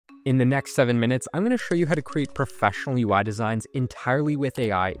In the next 7 minutes, I'm going to show you how to create professional UI designs entirely with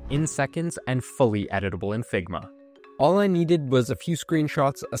AI in seconds and fully editable in Figma. All I needed was a few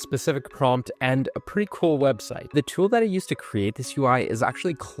screenshots, a specific prompt, and a pretty cool website. The tool that I used to create this UI is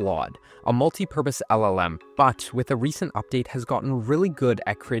actually Claude, a multi-purpose LLM, but with a recent update has gotten really good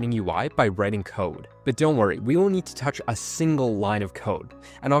at creating UI by writing code. But don't worry, we won't need to touch a single line of code,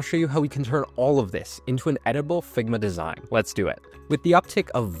 and I'll show you how we can turn all of this into an editable Figma design. Let's do it. With the uptick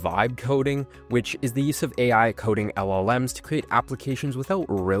of vibe coding, which is the use of AI coding LLMs to create applications without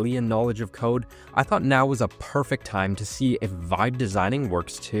really a knowledge of code, I thought now was a perfect time to see if vibe designing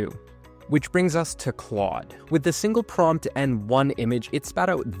works too. Which brings us to Claude. With a single prompt and one image, it spat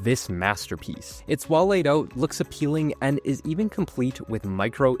out this masterpiece. It's well laid out, looks appealing, and is even complete with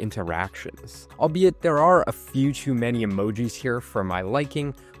micro interactions. Albeit there are a few too many emojis here for my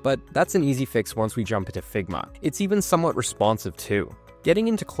liking, but that's an easy fix once we jump into Figma. It's even somewhat responsive too. Getting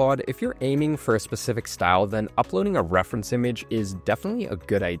into Claude, if you're aiming for a specific style, then uploading a reference image is definitely a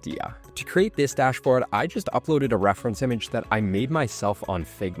good idea. To create this dashboard, I just uploaded a reference image that I made myself on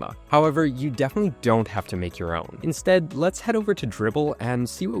Figma. However, you definitely don't have to make your own. Instead, let's head over to Dribbble and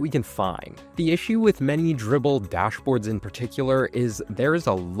see what we can find. The issue with many Dribbble dashboards in particular is there is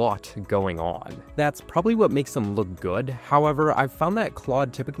a lot going on. That's probably what makes them look good. However, I've found that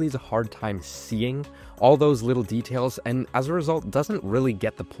Claude typically has a hard time seeing all those little details, and as a result doesn't really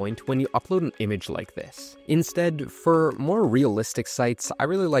get the point when you upload an image like this. Instead, for more realistic sites, I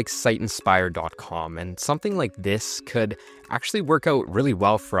really like siteinspire.com, and something like this could actually work out really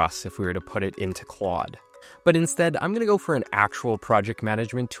well for us if we were to put it into Claude. But instead, I'm going to go for an actual project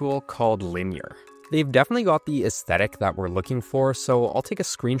management tool called Linear. They've definitely got the aesthetic that we're looking for, so I'll take a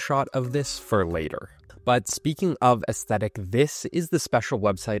screenshot of this for later. But speaking of aesthetic, this is the special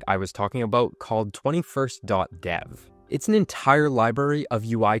website I was talking about called 21st.dev. It's an entire library of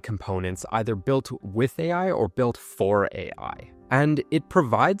UI components either built with AI or built for AI. And it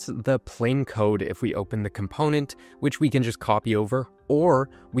provides the plain code if we open the component, which we can just copy over, or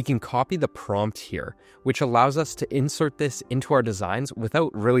we can copy the prompt here, which allows us to insert this into our designs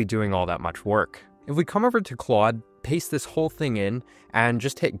without really doing all that much work. If we come over to Claude, paste this whole thing in, and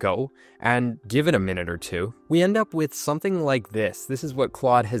just hit go, and give it a minute or two, we end up with something like this. This is what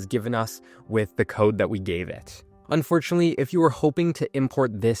Claude has given us with the code that we gave it. Unfortunately, if you were hoping to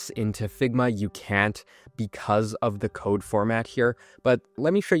import this into Figma, you can't because of the code format here, but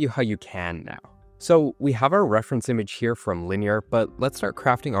let me show you how you can now. So we have our reference image here from Linear, but let's start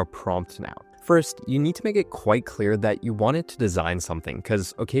crafting our prompt now. First, you need to make it quite clear that you want it to design something,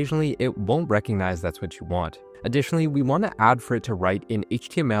 because occasionally it won't recognize that's what you want. Additionally, we want to add for it to write in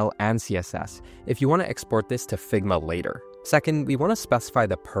HTML and CSS if you want to export this to Figma later. Second, we want to specify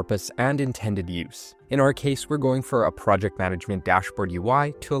the purpose and intended use. In our case, we're going for a project management dashboard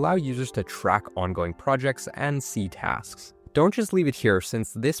UI to allow users to track ongoing projects and see tasks. Don't just leave it here,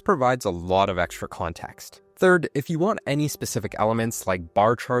 since this provides a lot of extra context. Third, if you want any specific elements like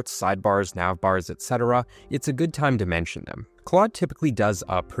bar charts, sidebars, navbars, etc., it's a good time to mention them. Claude typically does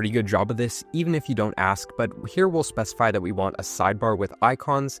a pretty good job of this, even if you don't ask, but here we'll specify that we want a sidebar with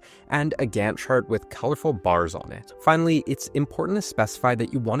icons and a Gantt chart with colorful bars on it. Finally, it's important to specify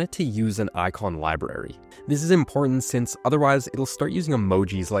that you want it to use an icon library. This is important since otherwise it'll start using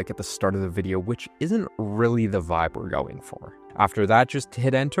emojis like at the start of the video, which isn't really the vibe we're going for. After that, just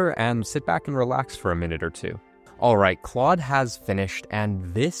hit enter and sit back and relax for a minute or two. Alright, Claude has finished, and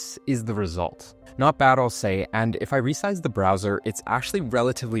this is the result. Not bad, I'll say, and if I resize the browser, it's actually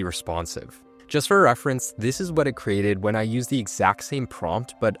relatively responsive. Just for reference, this is what it created when I used the exact same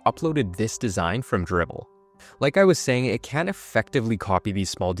prompt but uploaded this design from Dribbble. Like I was saying, it can't effectively copy these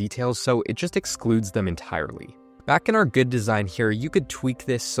small details, so it just excludes them entirely. Back in our good design here, you could tweak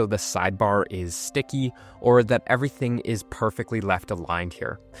this so the sidebar is sticky or that everything is perfectly left aligned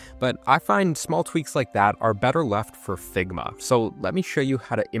here. But I find small tweaks like that are better left for Figma. So let me show you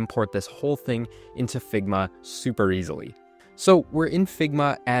how to import this whole thing into Figma super easily. So we're in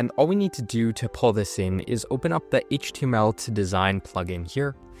Figma, and all we need to do to pull this in is open up the HTML to Design plugin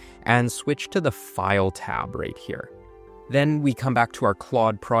here and switch to the File tab right here. Then we come back to our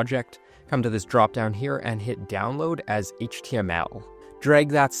Claude project, come to this drop down here and hit download as HTML. Drag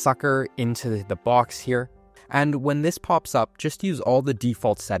that sucker into the box here. And when this pops up, just use all the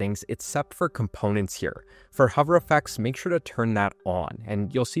default settings except for components here. For hover effects, make sure to turn that on,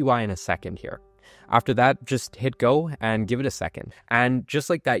 and you'll see why in a second here. After that, just hit go and give it a second. And just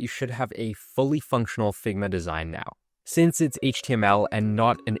like that, you should have a fully functional Figma design now. Since it's HTML and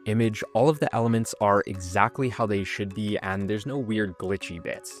not an image, all of the elements are exactly how they should be, and there's no weird glitchy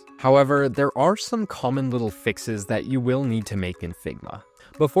bits. However, there are some common little fixes that you will need to make in Figma.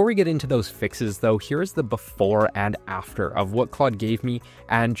 Before we get into those fixes though, here's the before and after of what Claude gave me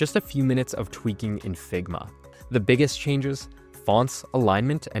and just a few minutes of tweaking in Figma. The biggest changes: fonts,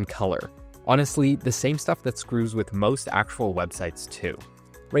 alignment, and color. Honestly, the same stuff that screws with most actual websites too.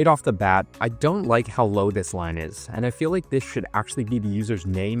 Right off the bat, I don't like how low this line is, and I feel like this should actually be the user's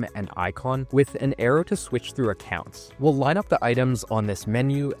name and icon with an arrow to switch through accounts. We'll line up the items on this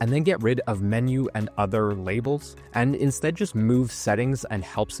menu and then get rid of menu and other labels, and instead just move settings and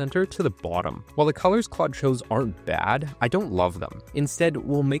help center to the bottom. While the colors Claude chose aren't bad, I don't love them. Instead,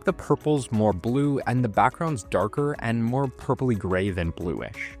 we'll make the purples more blue and the backgrounds darker and more purpley gray than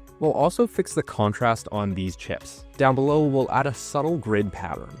bluish. We'll also fix the contrast on these chips. Down below, we'll add a subtle grid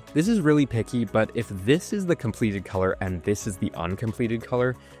pattern. This is really picky, but if this is the completed color and this is the uncompleted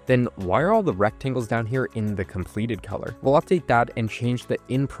color, then why are all the rectangles down here in the completed color? We'll update that and change the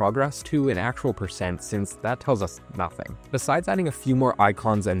in progress to an actual percent, since that tells us nothing. Besides adding a few more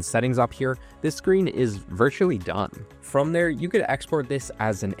icons and settings up here, this screen is virtually done. From there, you could export this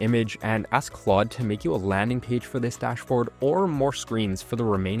as an image and ask Claude to make you a landing page for this dashboard or more screens for the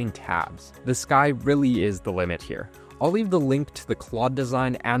remaining tabs. The sky really is the limit here. I'll leave the link to the Claude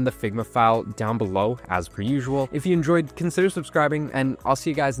design and the Figma file down below as per usual. If you enjoyed, consider subscribing, and I'll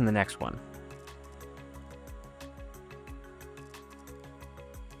see you guys in the next one.